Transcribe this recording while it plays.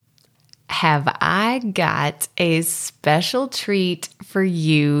have I got a special treat for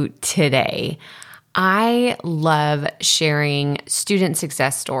you today. I love sharing student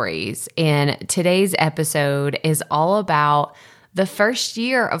success stories, and today's episode is all about the first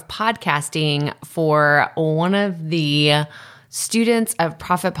year of podcasting for one of the students of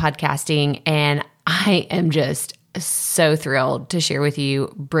Profit Podcasting, and I am just so thrilled to share with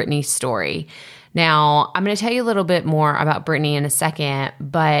you Brittany's story. Now, I'm going to tell you a little bit more about Brittany in a second,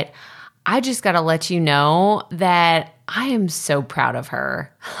 but I just got to let you know that I am so proud of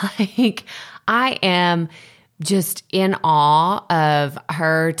her. I am just in awe of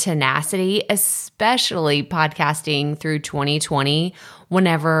her tenacity, especially podcasting through 2020,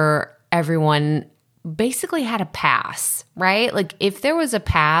 whenever everyone basically had a pass, right? Like if there was a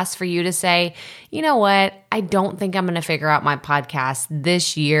pass for you to say, you know what, I don't think I'm going to figure out my podcast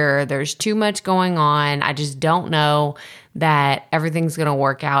this year. There's too much going on. I just don't know that everything's going to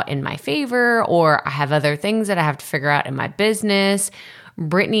work out in my favor, or I have other things that I have to figure out in my business.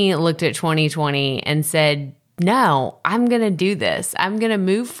 Brittany looked at 2020 and said, no, I'm going to do this. I'm going to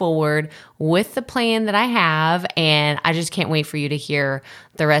move forward with the plan that I have, and I just can't wait for you to hear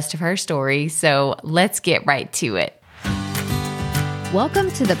the rest of her story. So let's get right to it.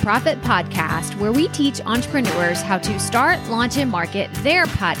 Welcome to the Profit Podcast, where we teach entrepreneurs how to start, launch, and market their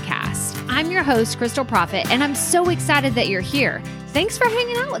podcast. I'm your host, Crystal Profit, and I'm so excited that you're here. Thanks for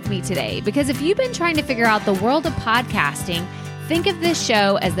hanging out with me today, because if you've been trying to figure out the world of podcasting, think of this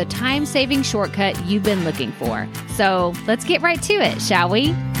show as the time-saving shortcut you've been looking for. So let's get right to it, shall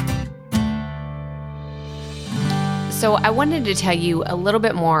we? So I wanted to tell you a little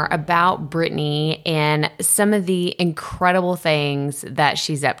bit more about Brittany and some of the incredible things that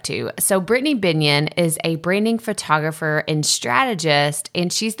she's up to. So Brittany Bennion is a branding photographer and strategist,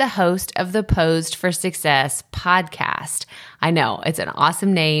 and she's the host of the Posed for Success podcast. I know, it's an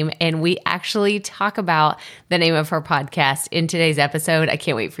awesome name, and we actually talk about the name of her podcast in today's episode. I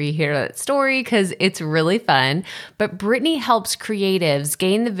can't wait for you to hear that story because it's really fun. But Brittany helps creatives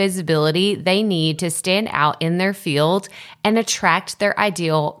gain the visibility they need to stand out in their field and attract their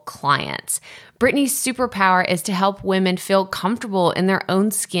ideal clients. Brittany's superpower is to help women feel comfortable in their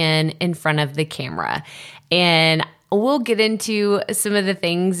own skin in front of the camera. And we'll get into some of the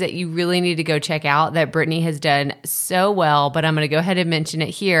things that you really need to go check out that Brittany has done so well, but I'm going to go ahead and mention it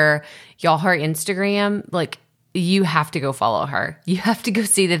here. Y'all, her Instagram, you have to go follow her. You have to go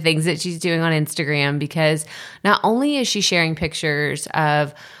see the things that she's doing on Instagram, because not only is she sharing pictures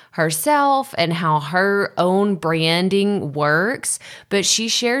of herself and how her own branding works, but she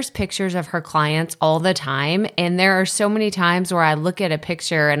shares pictures of her clients all the time. And there are so many times where I look at a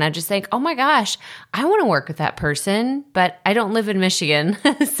picture and I just think, oh my gosh, I want to work with that person, but I don't live in Michigan.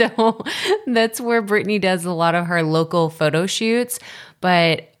 So that's where Brittany does a lot of her local photo shoots.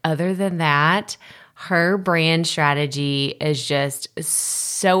 But other than that, her brand strategy is just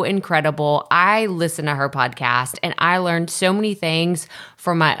so incredible. I listen to her podcast and I learned so many things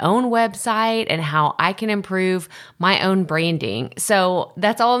for my own website and how I can improve my own branding. So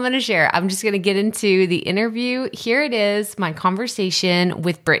that's all I'm going to share. I'm just going to get into the interview. Here it is, my conversation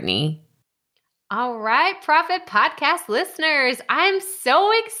with Brittany. All right, Profit Podcast listeners, I'm so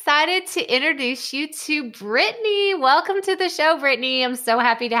excited to introduce you to Brittany. Welcome to the show, Brittany. I'm so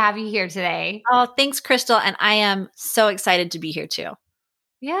happy to have you here today. Oh, thanks, Crystal. And I am so excited to be here too.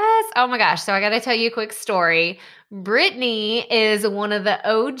 Yes. Oh my gosh. So I got to tell you a quick story. Brittany is one of the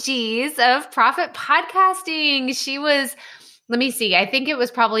OGs of Profit Podcasting. She was, let me see, I think it was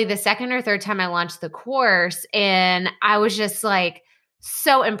probably the second or third time I launched the course. And I was just like,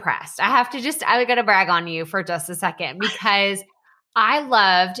 so impressed. I got to brag on you for just a second, because I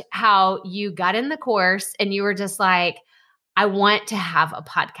loved how you got in the course and you were just like, I want to have a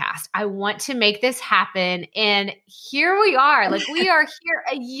podcast. I want to make this happen. And here we are. We are here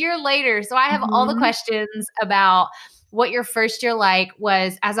a year later. So I have all the questions about what your first year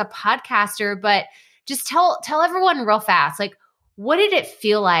was as a podcaster, but just tell everyone real fast, what did it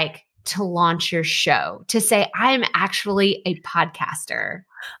feel like to launch your show, to say, I'm actually a podcaster?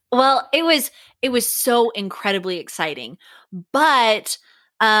 Well, it was so incredibly exciting. But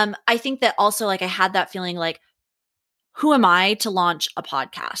I think that also I had that feeling who am I to launch a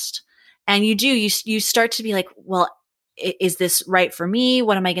podcast? And you start to be like, well, is this right for me?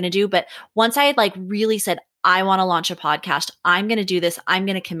 What am I going to do? But once I had really said, I want to launch a podcast, I'm going to do this, I'm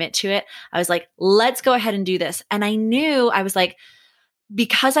going to commit to it, I was like, let's go ahead and do this. And I knew, I was like,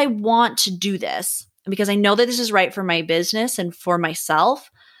 because I want to do this, and because I know that this is right for my business and for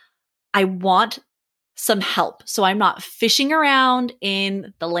myself, I want some help. So I'm not fishing around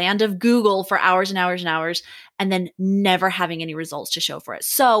in the land of Google for hours and hours and hours and then never having any results to show for it.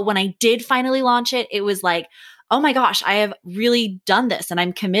 So when I did finally launch it, it was like, oh my gosh, I have really done this and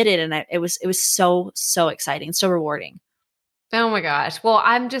I'm committed. And it was so, so exciting, so rewarding. Oh my gosh. Well,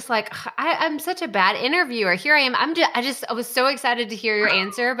 I'm just like, I'm such a bad interviewer. Here I am. I was so excited to hear your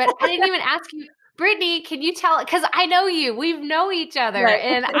answer, but I didn't even ask you, Brittany, can you tell, because I know you, we know each other, Right.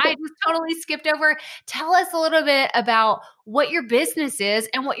 and I just totally skipped over. Tell us a little bit about what your business is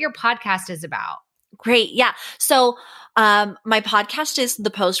and what your podcast is about. Great. Yeah. So, my podcast is the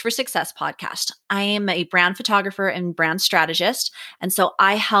Post for Success podcast. I am a brand photographer and brand strategist. And so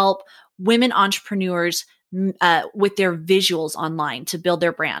I help women entrepreneurs with their visuals online to build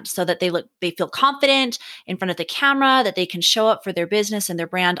their brand so that they feel confident in front of the camera, that they can show up for their business and their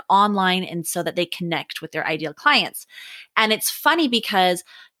brand online, and so that they connect with their ideal clients. And it's funny because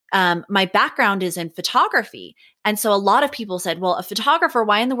my background is in photography. And so a lot of people said, well, a photographer,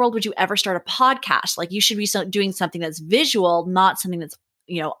 why in the world would you ever start a podcast? Like, you should be doing something that's visual, not something that's,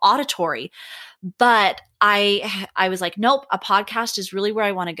 auditory. But I was like, nope, a podcast is really where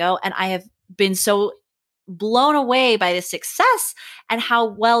I want to go. And I have been so blown away by the success and how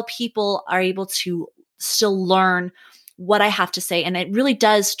well people are able to still learn what I have to say. And it really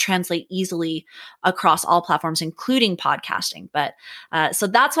does translate easily across all platforms, including podcasting. But so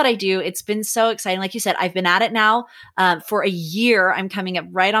that's what I do. It's been so exciting. Like you said, I've been at it now for a year. I'm coming up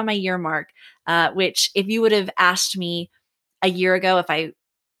right on my year mark, which if you would have asked me a year ago, if I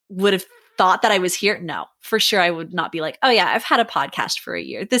would have thought that I was here, no, for sure I would not be like, oh yeah, I've had a podcast for a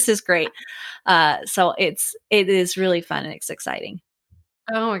year. This is great. So it is really fun and it's exciting.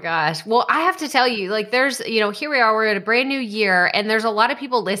 Oh my gosh. Well, I have to tell you, like, there's, here we are, we're at a brand new year, and there's a lot of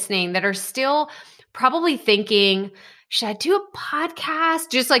people listening that are still probably thinking, should I do a podcast?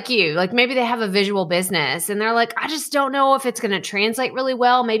 Just like you, like maybe they have a visual business and they're like, I just don't know if it's going to translate really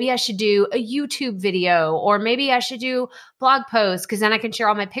well. Maybe I should do a YouTube video, or maybe I should do blog posts because then I can share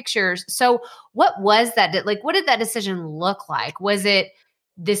all my pictures. So what was that? Like, what did that decision look like? Was it,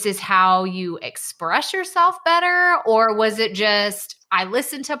 this is how you express yourself better? Or was it just, I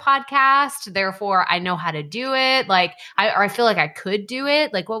listened to podcasts, therefore I know how to do it? Like, I feel like I could do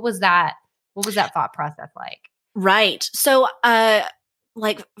it. Like, what was that? What was that thought process like? Right. So,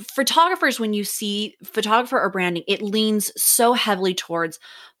 like photographers, when you see photographer or branding, it leans so heavily towards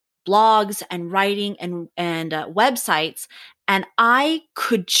blogs and writing and websites. And I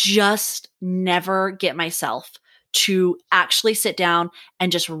could just never get myself to actually sit down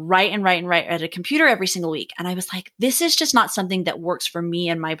and just write at a computer every single week. And I was like, this is just not something that works for me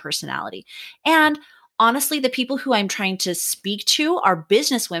and my personality. And honestly, the people who I'm trying to speak to are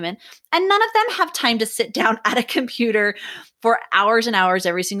business women, and none of them have time to sit down at a computer for hours and hours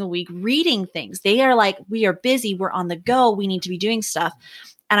every single week reading things. They are like, we are busy, we're on the go, we need to be doing stuff.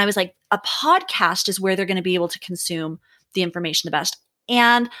 And I was like, a podcast is where they're going to be able to consume the information the best.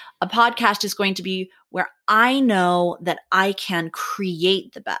 And a podcast is going to be where I know that I can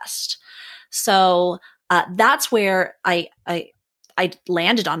create the best. So that's where I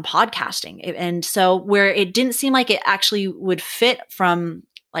landed on podcasting. And so where it didn't seem like it actually would fit from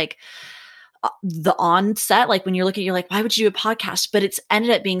like the onset, like when you're looking, you're like, why would you do a podcast? But it's ended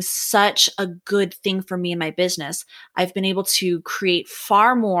up being such a good thing for me and my business. I've been able to create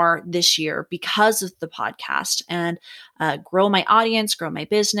far more this year because of the podcast, and grow my audience, grow my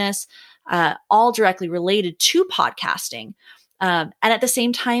business, all directly related to podcasting. And at the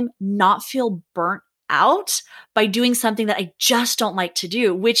same time, not feel burnt out by doing something that I just don't like to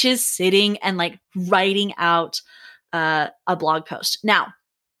do, which is sitting and like writing out a blog post. Now,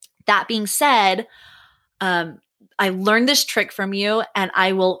 that being said, I learned this trick from you, and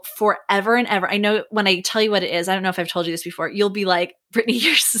I will forever and ever. I know when I tell you what it is, I don't know if I've told you this before, you'll be like, Brittany,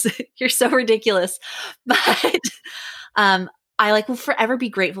 you're so ridiculous. But I will forever be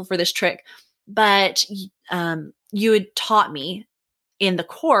grateful for this trick. But you had taught me in the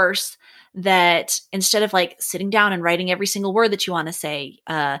course that instead of like sitting down and writing every single word that you want to say,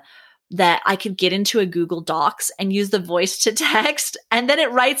 that I could get into a Google Docs and use the voice to text, and then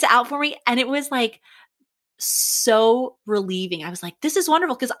it writes out for me. And it was like so relieving. I was like, this is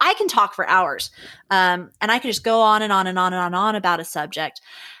wonderful, because I can talk for hours. And I can just go on and on and on and on and on about a subject.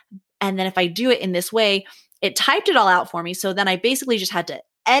 And then if I do it in this way, it typed it all out for me. So then I basically just had to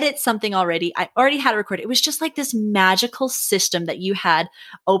edit something already. I already had it recorded. It was just like this magical system that you had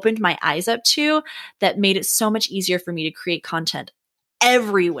opened my eyes up to, that made it so much easier for me to create content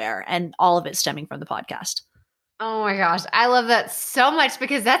everywhere, and all of it stemming from the podcast. Oh my gosh. I love that so much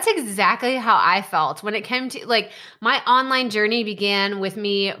because that's exactly how I felt when it came to like my online journey began with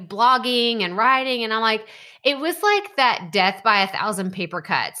me blogging and writing. And I'm like, it was like that death by 1,000 paper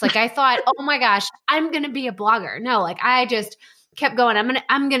cuts. Like I thought, oh my gosh, I'm going to be a blogger. No, like I just kept going.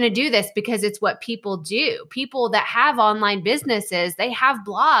 I'm going to do this because it's what people do. People that have online businesses, they have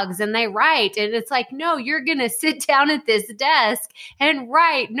blogs and they write. And it's like, no, you're going to sit down at this desk and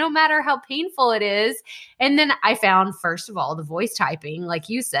write no matter how painful it is. And then I found, first of all, the voice typing, like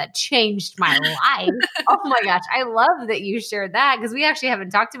you said, changed my life. Oh my gosh. I love that you shared that because we actually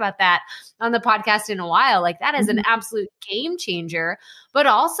haven't talked about that on the podcast in a while. Like that is an absolute game changer. But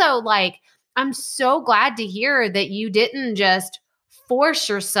also, like, I'm so glad to hear that you didn't just force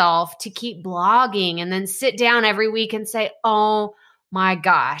yourself to keep blogging and then sit down every week and say, oh my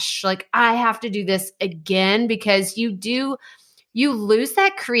gosh, like I have to do this again because you lose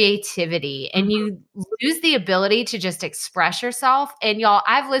that creativity and you lose the ability to just express yourself. And y'all,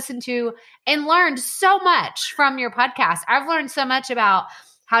 I've listened to and learned so much from your podcast. I've learned so much about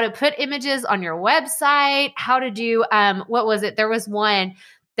how to put images on your website, how to do, what was it? There was one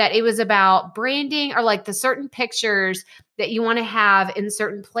that it was about branding or like the certain pictures that you want to have in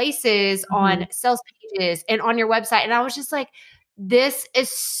certain places on sales pages and on your website. And I was just like, this is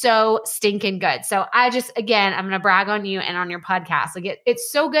so stinking good. So I just, again, I'm going to brag on you and on your podcast. Like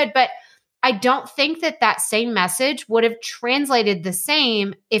it's so good, but I don't think that same message would have translated the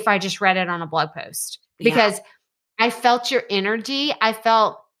same if I just read it on a blog post because I felt your energy. I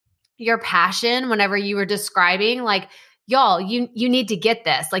felt your passion whenever you were describing like, y'all, you need to get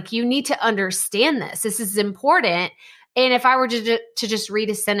this. Like you need to understand this. This is important. And if I were to just read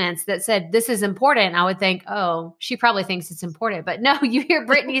a sentence that said, this is important, I would think, oh, she probably thinks it's important. But no, you hear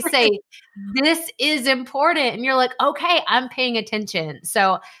Brittany say, this is important. And you're like, okay, I'm paying attention.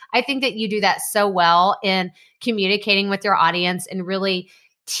 So I think that you do that so well in communicating with your audience and really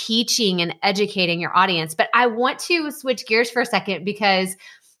teaching and educating your audience. But I want to switch gears for a second because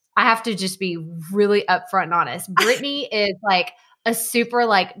I have to just be really upfront and honest. Brittany is like a super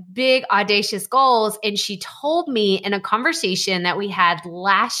like big audacious goals. And she told me in a conversation that we had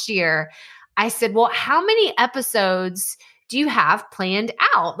last year, I said, well, how many episodes do you have planned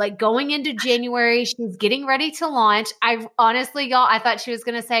out? Like going into January, she's getting ready to launch. I honestly, y'all, I thought she was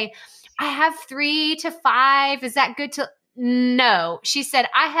going to say, I have 3 to 5. Is that good to? No, she said,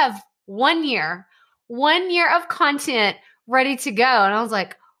 I have 1 year of content ready to go. And I was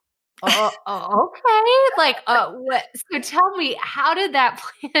like, okay. Like, what? So tell me, how did that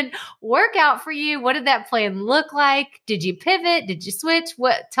plan work out for you? What did that plan look like? Did you pivot? Did you switch?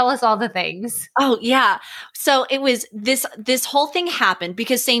 Tell us all the things. Oh yeah. So it was this whole thing happened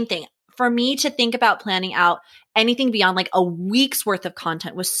because same thing for me to think about planning out anything beyond like a week's worth of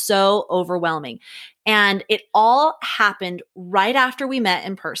content was so overwhelming. And it all happened right after we met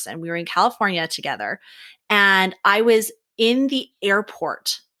in person. We were in California together and I was in the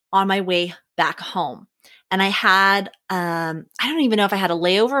airport on my way back home. And I had, I don't even know if I had a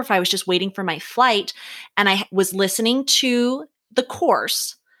layover, if I was just waiting for my flight. And I was listening to the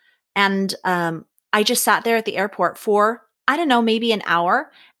course. And I just sat there at the airport for, I don't know, maybe an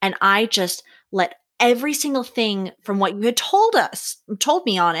hour. And I just let every single thing from what you had told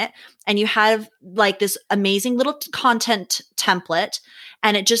me on it. And you have like this amazing little content template.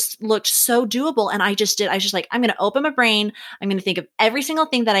 And it just looked so doable. And I was just like, I'm going to open my brain. I'm going to think of every single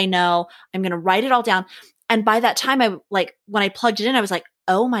thing that I know. I'm going to write it all down. And by that time, when I plugged it in, I was like,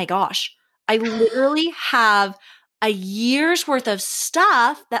 oh my gosh, I literally have a year's worth of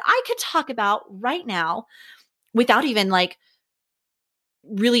stuff that I could talk about right now without even like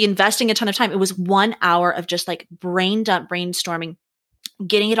really investing a ton of time. It was 1 hour of just like brain dump, brainstorming,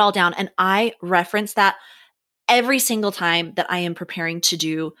 getting it all down. And I reference that every single time that I am preparing to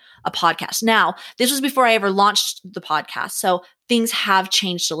do a podcast. Now, this was before I ever launched the podcast, so things have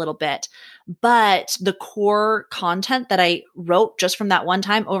changed a little bit. But the core content that I wrote just from that one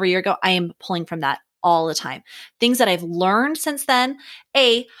time over a year ago, I am pulling from that all the time. Things that I've learned since then.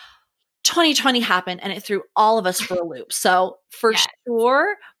 2020 happened and it threw all of us for a loop. So for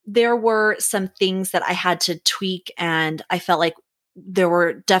sure, there were some things that I had to tweak, and I felt like there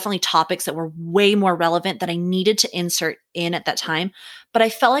were definitely topics that were way more relevant that I needed to insert in at that time. But I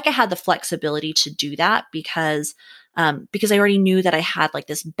felt like I had the flexibility to do that because I already knew that I had like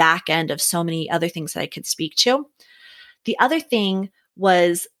this back end of so many other things that I could speak to. The other thing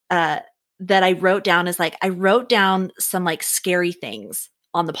was that I wrote down is like, I wrote down some like scary things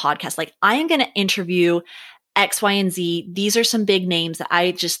on the podcast. Like I am going to interview X, Y, and Z. These are some big names that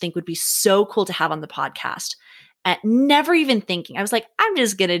I just think would be so cool to have on the podcast. Never even thinking. I was like, I'm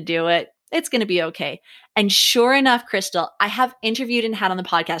just going to do it. It's going to be okay. And sure enough, Crystal, I have interviewed and had on the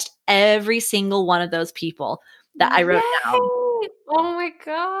podcast every single one of those people that I wrote Yay! down. Oh my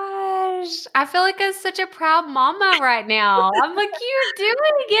gosh. I feel like I'm such a proud mama right now. I'm like, you're doing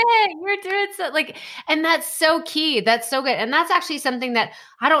it. You're doing so like, and that's so key. That's so good. And that's actually something that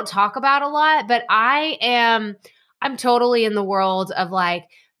I don't talk about a lot, but I'm totally in the world of like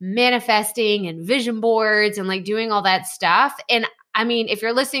manifesting and vision boards and like doing all that stuff. And I mean, if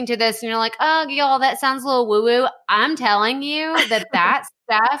you're listening to this and you're like, oh, y'all, that sounds a little woo woo, I'm telling you that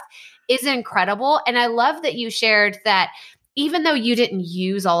stuff is incredible. And I love that you shared that even though you didn't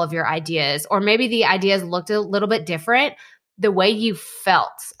use all of your ideas, or maybe the ideas looked a little bit different, the way you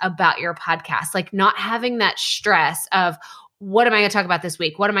felt about your podcast, like not having that stress of, what am I going to talk about this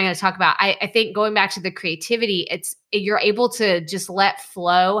week? What am I going to talk about? I think going back to the creativity, you're able to just let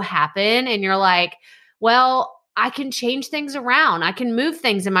flow happen. And you're like, well, I can change things around. I can move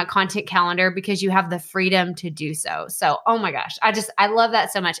things in my content calendar because you have the freedom to do so. So, oh my gosh, I love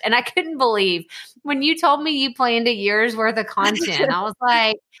that so much. And I couldn't believe when you told me you planned a year's worth of content. I was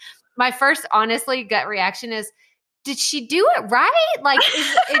like, my first honestly gut reaction is, did she do it right? Like,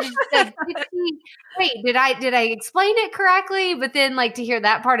 did I explain it correctly? But then like to hear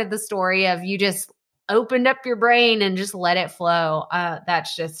that part of the story of you just opened up your brain and just let it flow.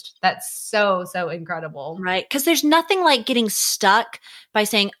 That's so incredible. Right. Because there's nothing like getting stuck by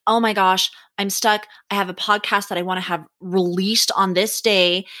saying, oh my gosh, I'm stuck. I have a podcast that I want to have released on this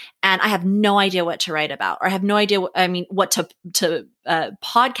day, and I have no idea what to write about, or I have no idea what to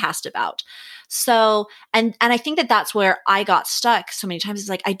podcast about. So, and I think that's where I got stuck so many times. It's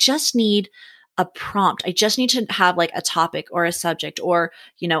like, I just need a prompt. I just need to have like a topic or a subject, or,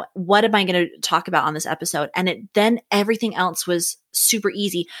 what am I going to talk about on this episode? And then everything else was super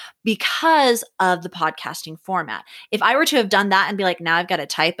easy because of the podcasting format. If I were to have done that and be like, now I've got to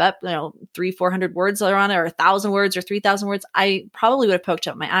type up, 300-400 words on it, or 1,000 words or 3,000 words, I probably would have poked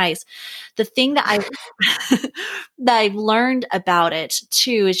up my eyes. The thing that that I've learned about it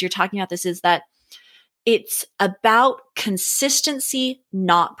too, as you're talking about this, is that it's about consistency,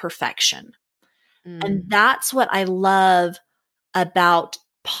 not perfection. And that's what I love about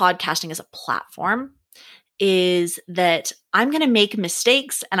podcasting as a platform, is that I'm going to make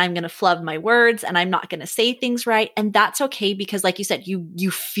mistakes and I'm going to flub my words and I'm not going to say things right. And that's okay, because like you said, you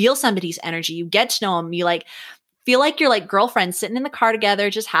feel somebody's energy, you get to know them, you like feel like you're like girlfriends sitting in the car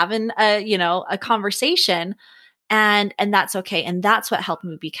together, just having a conversation, and that's okay. And that's what helped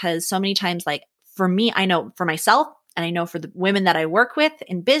me, because so many times, like for me, I know for myself, and I know for the women that I work with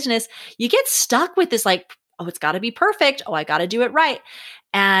in business, you get stuck with this like, oh, it's got to be perfect. Oh, I got to do it right.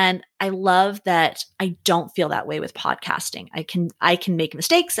 And I love that I don't feel that way with podcasting. I can make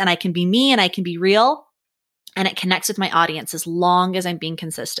mistakes, and I can be me, and I can be real, and it connects with my audience as long as I'm being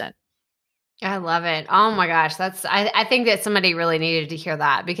consistent. I love it. Oh my gosh. I think that somebody really needed to hear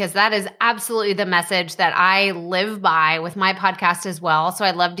that, because that is absolutely the message that I live by with my podcast as well. So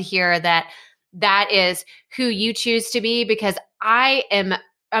I'd love to hear that is who you choose to be, because I'm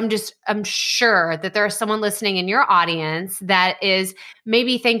sure that there's someone listening in your audience that is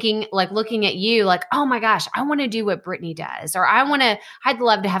maybe thinking, like looking at you like, oh my gosh, I want to do what Brittany does, or I'd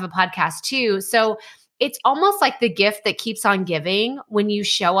love to have a podcast too. So it's almost like the gift that keeps on giving when you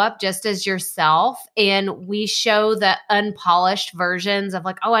show up just as yourself, and we show the unpolished versions of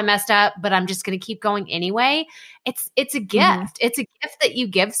like, oh, I messed up, but I'm just going to keep going anyway. It's a gift. Mm-hmm. It's a gift that you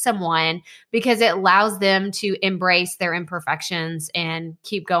give someone, because it allows them to embrace their imperfections and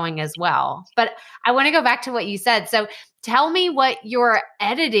keep going as well. But I want to go back to what you said. So tell me what your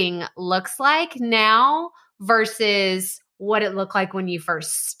editing looks like now versus what it looked like when you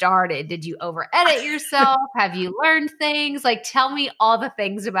first started. Did you over edit yourself? Have you learned things? Like, tell me all the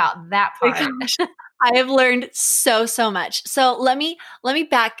things about that part. I have learned so much. So let me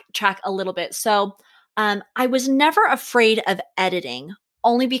backtrack a little bit. So I was never afraid of editing,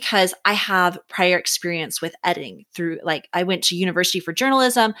 only because I have prior experience with editing through, like, I went to university for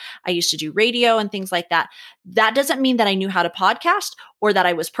journalism. I used to do radio and things like that. That doesn't mean that I knew how to podcast or that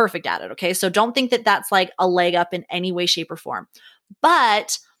I was perfect at it. Okay. So don't think that that's like a leg up in any way, shape, or form.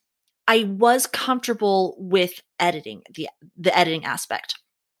 But I was comfortable with editing, the editing aspect.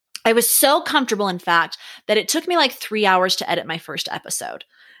 I was so comfortable, in fact, that it took me like 3 hours to edit my first episode.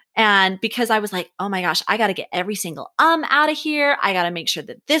 And because I was like, oh my gosh, I got to get every single out of here. I got to make sure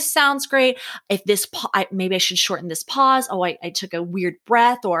that this sounds great. If this, maybe I should shorten this pause. Oh, I took a weird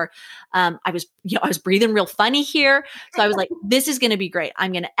breath, or I was breathing real funny here. So I was like, this is going to be great.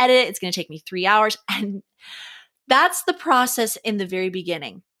 I'm going to edit it. It's going to take me 3 hours. And that's the process in the very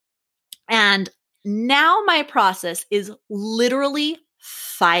beginning. And now my process is literally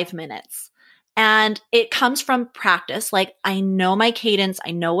 5 minutes. And it comes from practice. Like I know my cadence.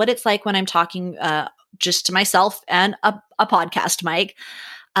 I know what it's like when I'm talking just to myself and a podcast mic.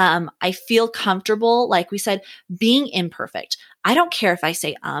 I feel comfortable, like we said, being imperfect. I don't care if I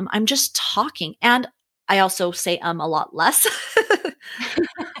say I'm just talking. And I also say a lot less.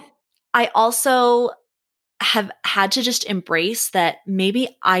 I also have had to just embrace that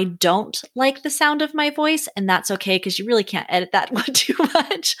maybe I don't like the sound of my voice, and that's okay because you really can't edit that one too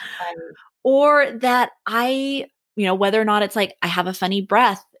much. Or that whether or not it's like I have a funny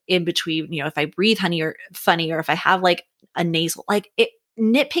breath in between, if I breathe funny, or if I have like a nasal, like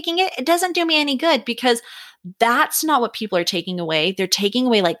nitpicking it doesn't do me any good because that's not what people are taking away. They're taking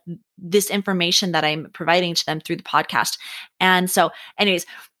away like this information that I'm providing to them through the podcast. And so anyways,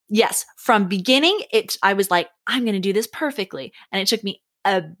 yes, from beginning, I was like, I'm going to do this perfectly. And it took me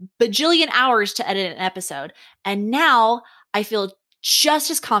a bajillion hours to edit an episode. And now I feel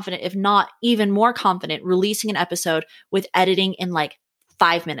just as confident, if not even more confident, releasing an episode with editing in like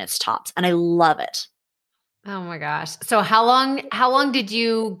 5 minutes tops. And I love it. Oh my gosh. So how long did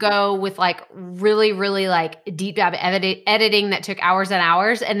you go with like really, really like deep dive editing that took hours and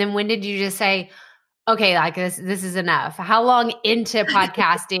hours? And then when did you just say, okay, like this is enough? How long into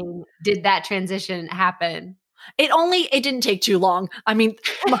podcasting did that transition happen? It didn't take too long. I mean,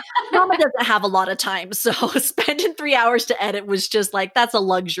 Mama doesn't have a lot of time. So spending 3 hours to edit was just like, that's a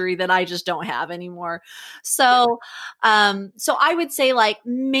luxury that I just don't have anymore. So, so I would say like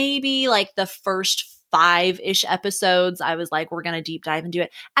maybe like the first 5-ish episodes, I was like, we're going to deep dive and do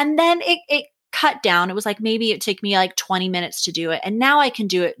it. And then it cut down. It was like, maybe it took me like 20 minutes to do it. And now I can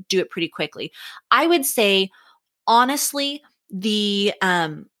do it pretty quickly. I would say, honestly, the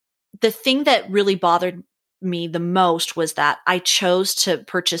thing that really bothered me the most was that I chose to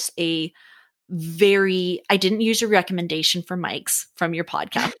purchase I didn't use a recommendation for mics from your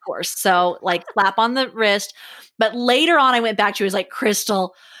podcast course. So like slap on the wrist. But later on, I went back to it was like,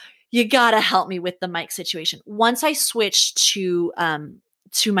 Crystal, you got to help me with the mic situation. Once I switched to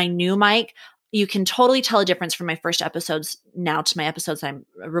my new mic, you can totally tell a difference from my first episodes now to my episodes I'm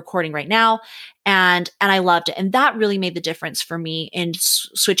recording right now. And I loved it. And that really made the difference for me in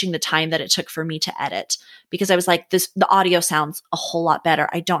switching the time that it took for me to edit, because I was like, the audio sounds a whole lot better.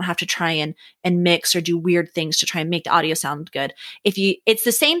 I don't have to try and mix or do weird things to try and make the audio sound good. It's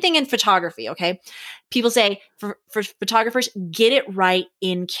the same thing in photography. Okay. People say for photographers, get it right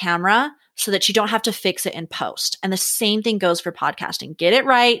in camera so that you don't have to fix it in post. And the same thing goes for podcasting. Get it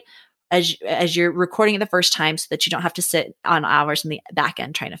right as you're recording it the first time so that you don't have to sit on hours in the back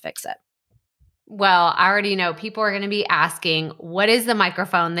end trying to fix it. Well, I already know people are going to be asking, what is the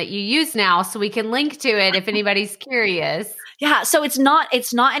microphone that you use now? So we can link to it if anybody's curious. Yeah. So it's not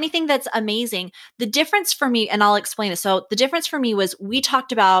anything that's amazing. The difference for me, and I'll explain it. So the difference for me was we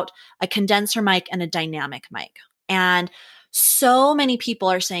talked about a condenser mic and a dynamic mic. And so many people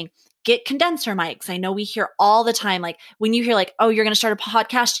are saying, get condenser mics. I know we hear all the time, like when you hear like, oh, you're going to start a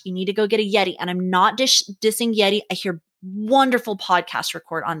podcast, you need to go get a Yeti. And I'm not dissing Yeti. I hear wonderful podcasts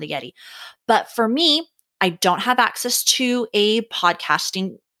record on the Yeti. But for me, I don't have access to a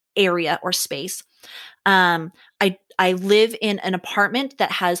podcasting area or space. I live in an apartment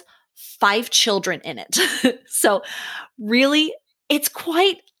that has 5 children in it. So really, it's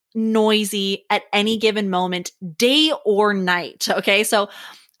quite noisy at any given moment, day or night. Okay. So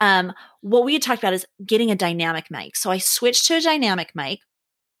what we had talked about is getting a dynamic mic. So I switched to a dynamic mic,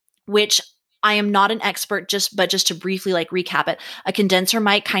 which I am not an expert, but just to briefly like recap it, a condenser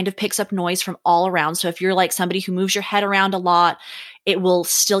mic kind of picks up noise from all around. So if you're like somebody who moves your head around a lot, it will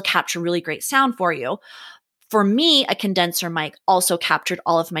still capture really great sound for you. For me, a condenser mic also captured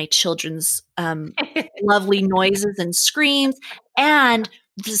all of my children's lovely noises and screams, and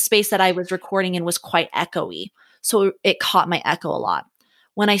the space that I was recording in was quite echoey. So it caught my echo a lot.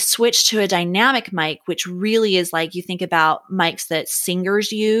 When I switched to a dynamic mic, which really is like, you think about mics that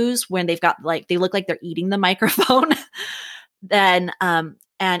singers use when they've got like, they look like they're eating the microphone, then, and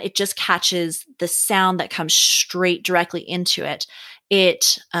it just catches the sound that comes straight directly into it.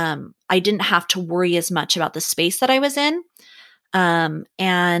 I didn't have to worry as much about the space that I was in.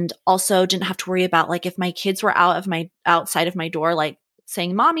 And also didn't have to worry about like, if my kids were outside of my door, like,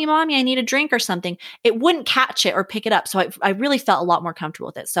 saying, mommy, I need a drink or something, it wouldn't catch it or pick it up. So I really felt a lot more comfortable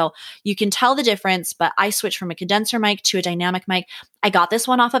with it. So you can tell the difference, but I switched from a condenser mic to a dynamic mic. I got this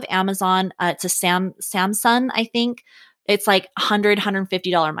one off of Amazon. It's a Samsung, I think. It's like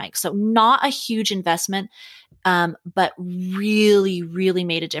 $150 mic. So not a huge investment, but really, really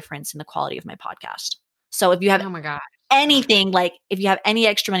made a difference in the quality of my podcast. So if you have oh my God. anything, like if you have any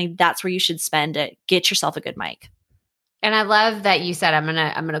extra money, that's where you should spend it. Get yourself a good mic. And I love that you said, I'm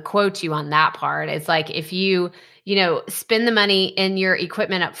going to quote you on that part. It's like, if you spend the money in your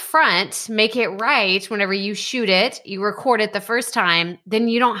equipment up front, make it right whenever you shoot it, you record it the first time, then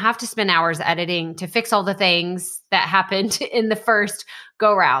you don't have to spend hours editing to fix all the things that happened in the first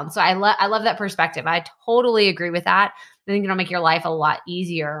go round. So I love that perspective. I totally agree with that. I think it'll make your life a lot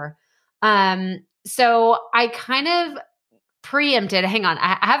easier. So I kind of preempted. Hang on.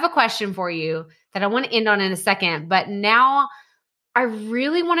 I have a question for you that I want to end on in a second, but now I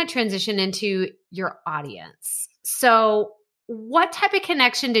really want to transition into your audience. So what type of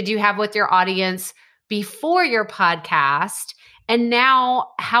connection did you have with your audience before your podcast? And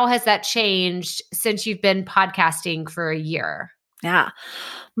now how has that changed since you've been podcasting for a year? Yeah.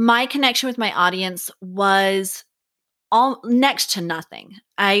 My connection with my audience was all next to nothing.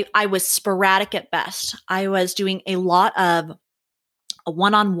 I was sporadic at best. I was doing a lot of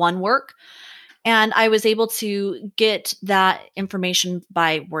one-on-one work, and I was able to get that information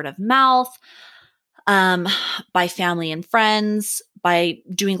by word of mouth, by family and friends, by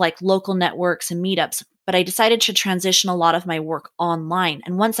doing like local networks and meetups. But I decided to transition a lot of my work online.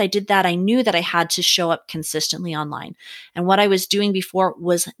 And once I did that, I knew that I had to show up consistently online. And what I was doing before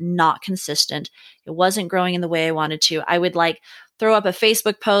was not consistent. It wasn't growing in the way I wanted to. I would like throw up a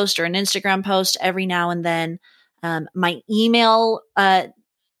Facebook post or an Instagram post every now and then. My email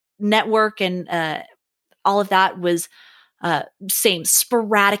network and all of that was same,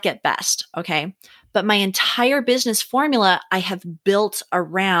 sporadic at best. Okay. But my entire business formula I have built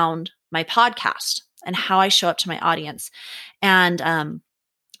around my podcast and how I show up to my audience. And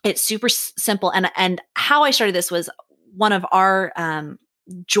it's super simple. And how I started this was one of our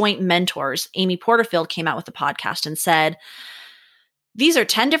joint mentors, Amy Porterfield, came out with a podcast and said, these are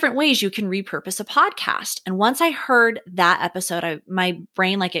 10 different ways you can repurpose a podcast. And once I heard that episode, my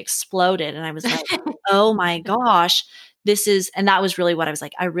brain like exploded and I was like, oh my gosh, and that was really what I was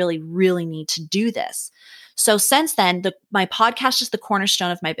like, I really, really need to do this. So since then, my podcast is the cornerstone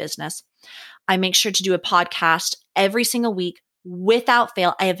of my business. I make sure to do a podcast every single week without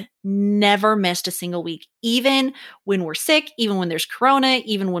fail. I have never missed a single week, even when we're sick, even when there's Corona,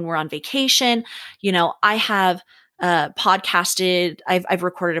 even when we're on vacation. I have podcasted. I've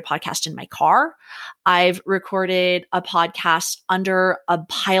recorded a podcast in my car. I've recorded a podcast under a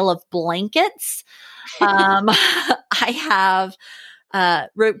pile of blankets. I have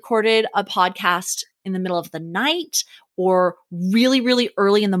recorded a podcast in the middle of the night or really, really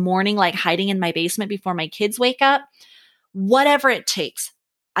early in the morning, like hiding in my basement before my kids wake up. Whatever it takes.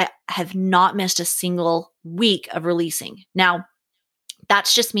 I have not missed a single week of releasing. Now,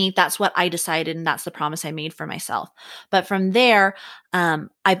 that's just me. That's what I decided, and that's the promise I made for myself. But from there, I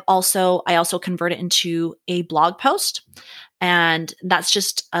also convert it into a blog post, and that's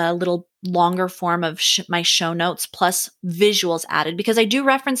just a little longer form of my show notes plus visuals added, because I do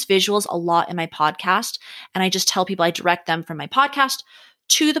reference visuals a lot in my podcast, and I just tell people I direct them from my podcast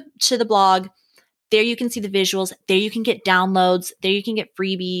to the blog. There you can see the visuals. There you can get downloads. There you can get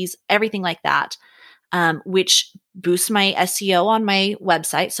freebies, everything like that. Which boosts my SEO on my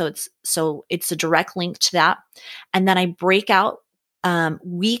website. So it's a direct link to that. And then I break out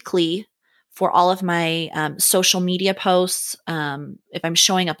weekly for all of my social media posts. If I'm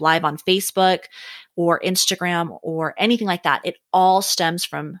showing up live on Facebook or Instagram or anything like that, it all stems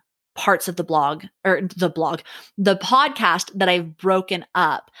from parts of the podcast that I've broken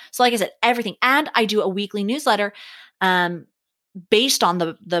up. So like I said, everything. And I do a weekly newsletter based on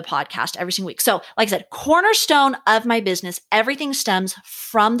the podcast every single week. So like I said, cornerstone of my business, everything stems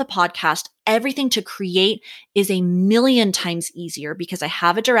from the podcast. Everything to create is a million times easier because I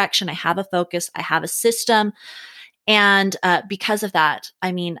have a direction, I have a focus, I have a system. And because of that,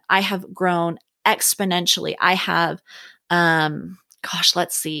 I have grown exponentially. I have,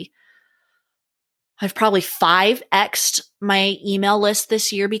 let's see. I've probably 5x'd my email list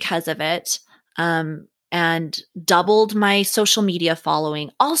this year because of it. And doubled my social media following,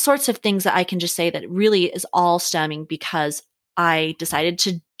 all sorts of things that I can just say that really is all stemming because I decided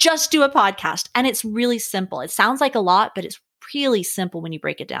to just do a podcast. And it's really simple. It sounds like a lot, but it's really simple when you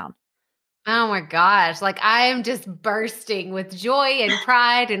break it down. Oh my gosh. Like I am just bursting with joy and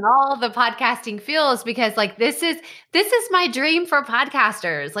pride and all the podcasting feels because like this is my dream for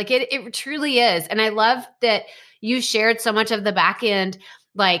podcasters. Like it truly is. And I love that you shared so much of the back end,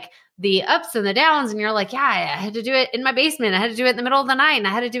 like the ups and the downs. And you're like, yeah, I had to do it in my basement. I had to do it in the middle of the night and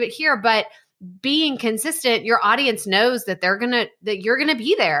I had to do it here. But being consistent, your audience knows that you're going to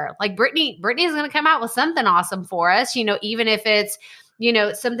be there. Like Brittany is going to come out with something awesome for us, even if it's,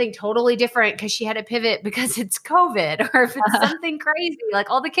 something totally different because she had to pivot because it's COVID, or if it's something crazy, like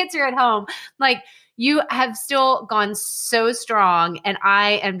all the kids are at home, like you have still gone so strong. And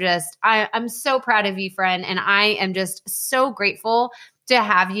I'm so proud of you, friend. And I am just so grateful to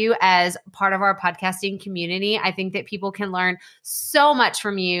have you as part of our podcasting community. I think that people can learn so much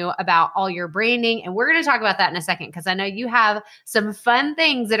from you about all your branding. And we're going to talk about that in a second, because I know you have some fun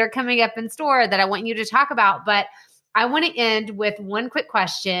things that are coming up in store that I want you to talk about. But I want to end with one quick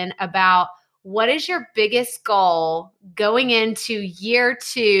question about what is your biggest goal going into year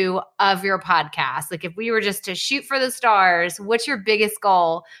 2 of your podcast? Like if we were just to shoot for the stars, what's your biggest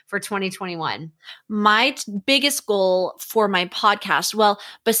goal for 2021? My biggest goal for my podcast, well,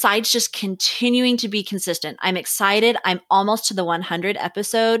 besides just continuing to be consistent, I'm excited. I'm almost to the 100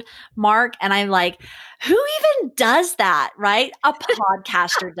 episode mark. And I'm like, who even does that, right? A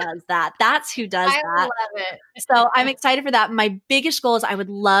podcaster does that. That's who does that. I love it. So I'm excited for that. My biggest goal is I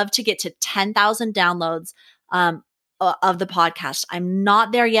would love to get to 10,000 downloads of the podcast. I'm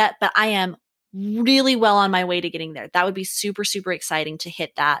not there yet, but I am really well on my way to getting there. That would be super, super exciting to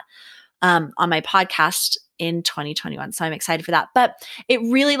hit that on my podcast in 2021. So I'm excited for that. But it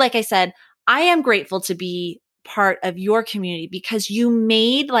really, like I said, I am grateful to be part of your community, because you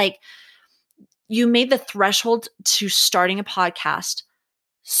made the threshold to starting a podcast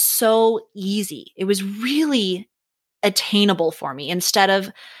so easy. It was really attainable for me, instead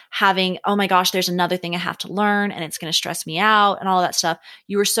of having, oh my gosh, there's another thing I have to learn and it's going to stress me out and all that stuff.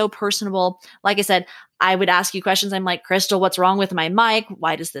 You were so personable. Like I said, I would ask you questions. I'm like, Crystal, what's wrong with my mic?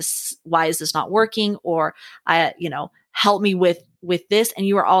 Why is this not working? Or help me with this. And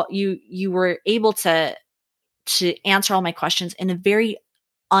you were able to answer all my questions in a very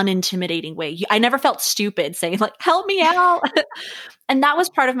unintimidating way. I never felt stupid saying like, help me out. And that was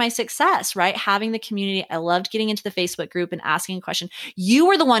part of my success, right? Having the community. I loved getting into the Facebook group and asking a question. You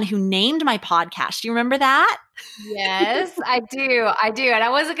were the one who named my podcast. Do you remember that? Yes, I do. And I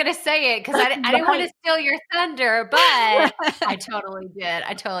wasn't going to say it because I didn't want to steal your thunder, but I totally did.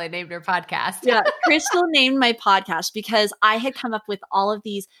 I totally named her podcast. Yeah. Crystal named my podcast because I had come up with all of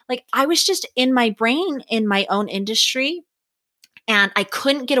these, like I was just in my brain in my own industry, and I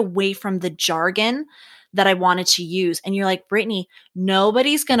couldn't get away from the jargon that I wanted to use. And you're like, Brittany,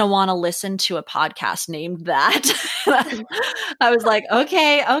 nobody's going to want to listen to a podcast named that. I was like,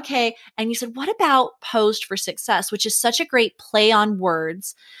 okay. And you said, what about Posed for Success, which is such a great play on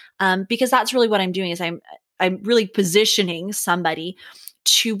words, because that's really what I'm doing is I'm really positioning somebody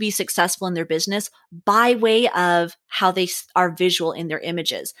to be successful in their business by way of how they are visual in their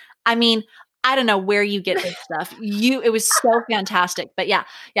images. I mean, I don't know where you get this stuff. It was so fantastic. But yeah,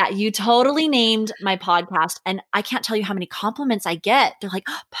 you totally named my podcast. And I can't tell you how many compliments I get. They're like,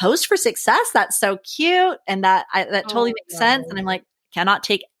 Post for Success. That's so cute. And that totally makes sense. And I'm like, cannot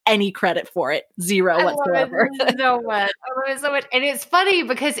take any credit for it. Zero whatsoever. I love it so much. And it's funny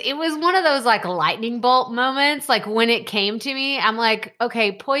because it was one of those like lightning bolt moments. Like when it came to me, I'm like,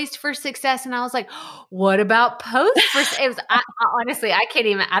 okay, Poised for Success. And I was like, what about Post for Success? Honestly,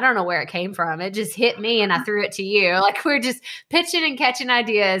 I don't know where it came from. It just hit me and I threw it to you. Like we're just pitching and catching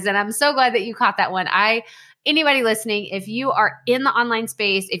ideas. And I'm so glad that you caught that one. Anybody listening, if you are in the online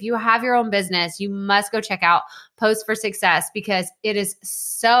space, if you have your own business, you must go check out Post for Success because it is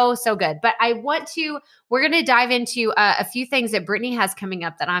so, so good. But we're going to dive into a few things that Brittany has coming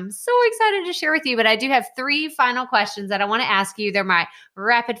up that I'm so excited to share with you. But I do have 3 final questions that I want to ask you. They're my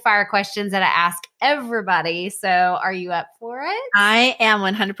rapid fire questions that I ask everybody. So are you up for it? I am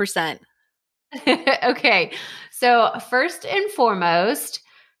 100%. Okay. So first and foremost,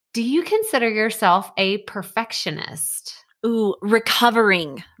 do you consider yourself a perfectionist? Ooh,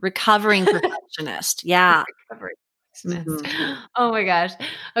 recovering perfectionist. Yeah. Recovering perfectionist. Mm-hmm. Oh my gosh.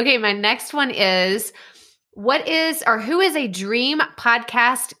 Okay. My next one is, who is a dream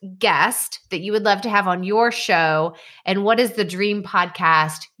podcast guest that you would love to have on your show? And what is the dream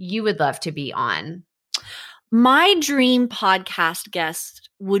podcast you would love to be on? My dream podcast guest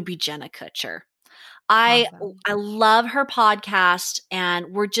would be Jenna Kutcher. Awesome. I love her podcast, and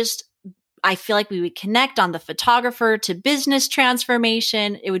I feel like we would connect on the photographer to business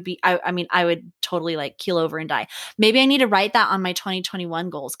transformation. It would be, I would totally like keel over and die. Maybe I need to write that on my 2021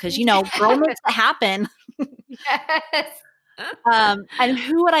 goals because, girl makes it happen. Yes. And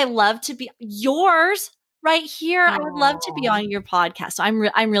who would I love to be? Yours right here. Aww. I would love to be on your podcast. So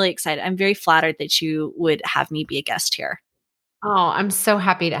I'm really excited. I'm very flattered that you would have me be a guest here. Oh, I'm so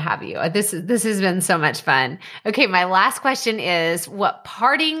happy to have you. This has been so much fun. Okay, my last question is, what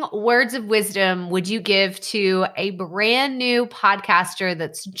parting words of wisdom would you give to a brand new podcaster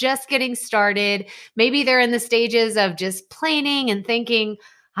that's just getting started? Maybe they're in the stages of just planning and thinking,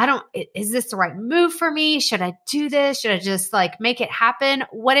 is this the right move for me? Should I do this? Should I just like make it happen?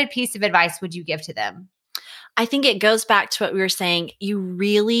 What piece of advice would you give to them? I think it goes back to what we were saying. You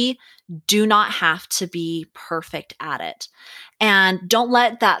really do not have to be perfect at it. And don't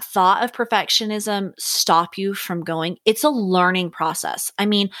let that thought of perfectionism stop you from going. It's a learning process. I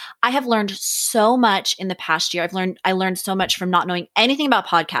mean, I have learned so much in the past year. I learned so much from not knowing anything about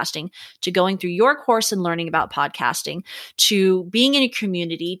podcasting to going through your course and learning about podcasting to being in a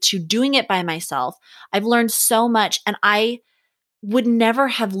community to doing it by myself. I've learned so much, and I would never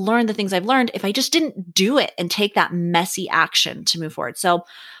have learned the things I've learned if I just didn't do it and take that messy action to move forward. So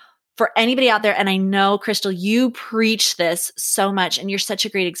for anybody out there, and I know, Crystal, you preach this so much, and you're such a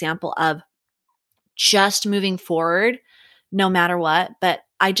great example of just moving forward no matter what. But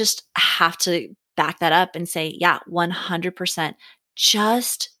I just have to back that up and say, yeah, 100%.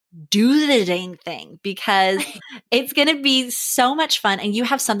 Just do the dang thing, because it's going to be so much fun and you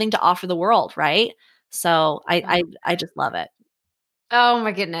have something to offer the world, right? So I just love it. Oh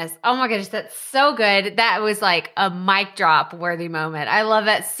my goodness. Oh my goodness. That's so good. That was like a mic drop worthy moment. I love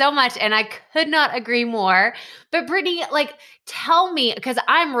that so much. And I could not agree more. But Brittany, like, tell me, because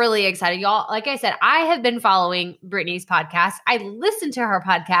I'm really excited. Y'all, like I said, I have been following Brittany's podcast. I listened to her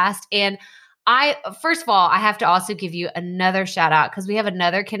podcast, and first of all, I have to also give you another shout out because we have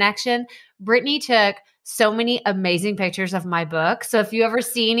another connection. Brittany took so many amazing pictures of my book. So if you ever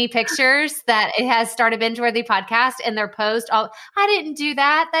see any pictures that it has started Binge Worthy podcast and their post, I didn't do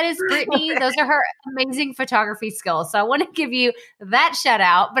that. That is Brittany. Those are her amazing photography skills. So I want to give you that shout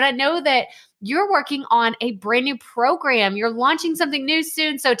out. But I know that you're working on a brand new program. You're launching something new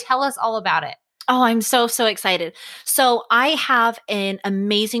soon. So tell us all about it. Oh, I'm so excited. So I have an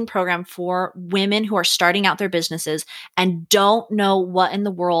amazing program for women who are starting out their businesses and don't know what in the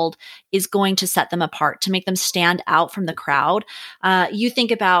world is going to set them apart, to make them stand out from the crowd. You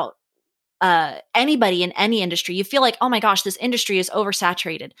think about anybody in any industry, you feel like, oh my gosh, this industry is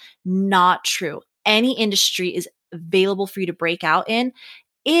oversaturated. Not true. Any industry is available for you to break out in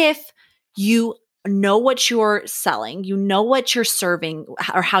if you know what you're selling, you know what you're serving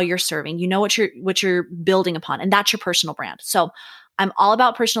or how you're serving, you know what you're building upon, and that's your personal brand. So I'm all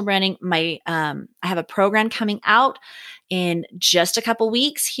about personal branding. I have a program coming out in just a couple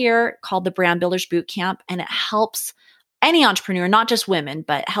weeks here called the Brand Builders Bootcamp, and it helps any entrepreneur, not just women,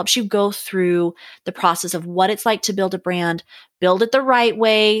 but helps you go through the process of what it's like to build a brand, build it the right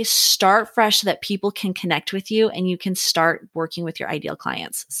way, start fresh so that people can connect with you and you can start working with your ideal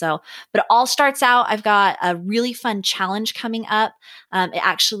clients. So, but it all starts out, I've got a really fun challenge coming up. It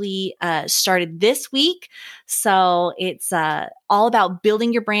actually started this week. So it's all about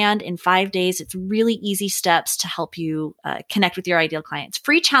building your brand in 5 days. It's really easy steps to help you connect with your ideal clients.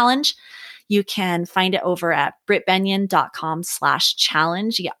 Free challenge. You can find it over at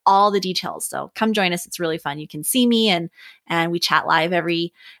brittbennion.com/challenge. You get all the details. So come join us. It's really fun. You can see me and we chat live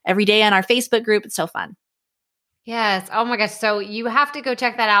every day on our Facebook group. It's so fun. Yes. Oh my gosh. So you have to go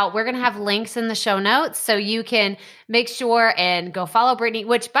check that out. We're going to have links in the show notes so you can make sure and go follow Brittany,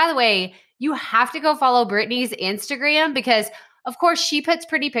 which, by the way, you have to go follow Brittany's Instagram because, of course, she puts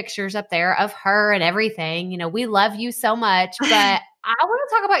pretty pictures up there of her and everything. You know, we love you so much, but I want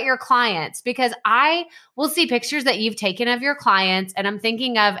to talk about your clients because I will see pictures that you've taken of your clients, and I'm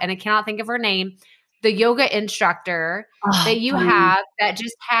thinking of, and I cannot think of her name, the yoga instructor that you have that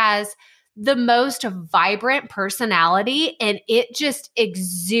just has the most vibrant personality, and it just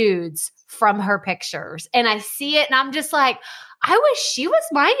exudes from her pictures. And I see it and I'm just like, I wish she was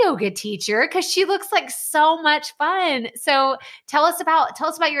my yoga teacher because she looks like so much fun. So tell us about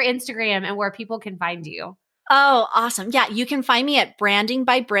your Instagram and where people can find you. Oh, awesome. Yeah, you can find me at Branding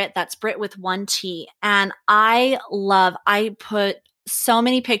by Britt. That's Britt with 1 T. And I put so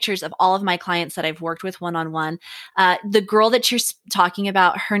many pictures of all of my clients that I've worked with one-on-one. The girl that you're talking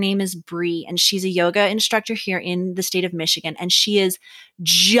about, her name is Bree, and she's a yoga instructor here in the state of Michigan. And she is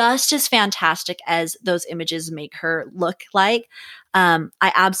just as fantastic as those images make her look like. I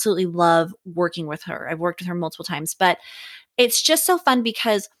absolutely love working with her. I've worked with her multiple times, but it's just so fun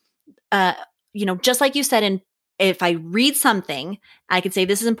because just like you said, and if I read something, I could say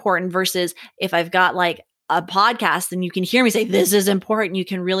this is important versus if I've got like a podcast, then you can hear me say this is important. You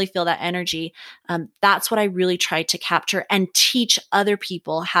can really feel that energy. That's what I really try to capture and teach other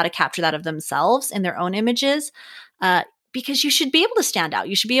people how to capture that of themselves in their own images. because you should be able to stand out.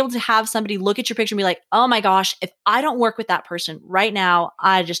 You should be able to have somebody look at your picture and be like, oh my gosh, if I don't work with that person right now,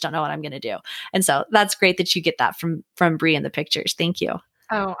 I just don't know what I'm going to do. And so that's great that you get that from Brie in the pictures. Thank you.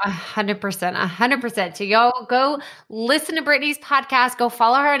 Oh, 100%, 100%. So y'all go listen to Brittany's podcast, go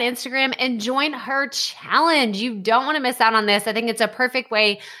follow her on Instagram and join her challenge. You don't want to miss out on this. I think it's a perfect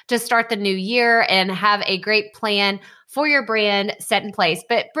way to start the new year and have a great plan for your brand set in place.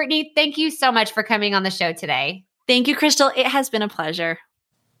 But Brittany, thank you so much for coming on the show today. Thank you, Crystal. It has been a pleasure.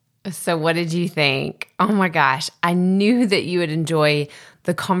 So what did you think? Oh my gosh, I knew that you would enjoy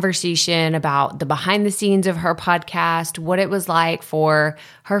the conversation about the behind the scenes of her podcast, what it was like for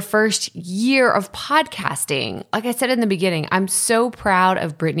her first year of podcasting. Like I said in the beginning, I'm so proud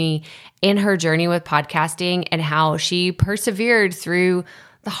of Brittany and her journey with podcasting and how she persevered through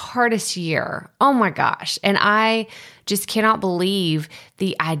the hardest year. Oh my gosh. And I just cannot believe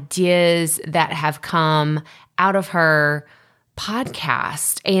the ideas that have come out of her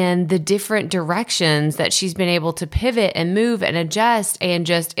podcast and the different directions that she's been able to pivot and move and adjust and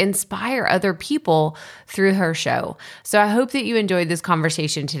just inspire other people through her show. So I hope that you enjoyed this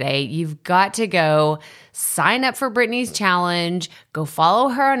conversation today. You've got to go sign up for Brittany's challenge, go follow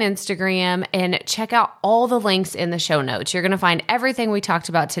her on Instagram, and check out all the links in the show notes. You're going to find everything we talked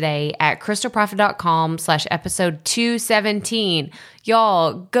about today at crystalprofit.com/episode 217.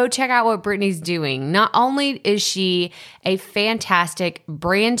 Y'all, go check out what Brittany's doing. Not only is she a fantastic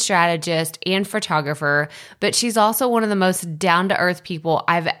brand strategist and photographer, but she's also one of the most down-to-earth people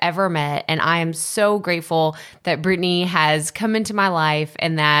I've ever met. And I am so grateful that Brittany has come into my life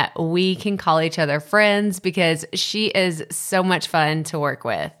and that we can call each other friends because she is so much fun to work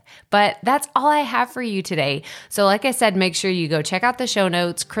with. But that's all I have for you today. So like I said, make sure you go check out the show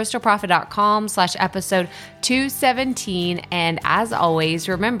notes, crystalprofit.com/episode 217. And as always,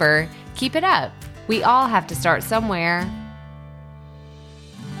 remember, keep it up. We all have to start somewhere.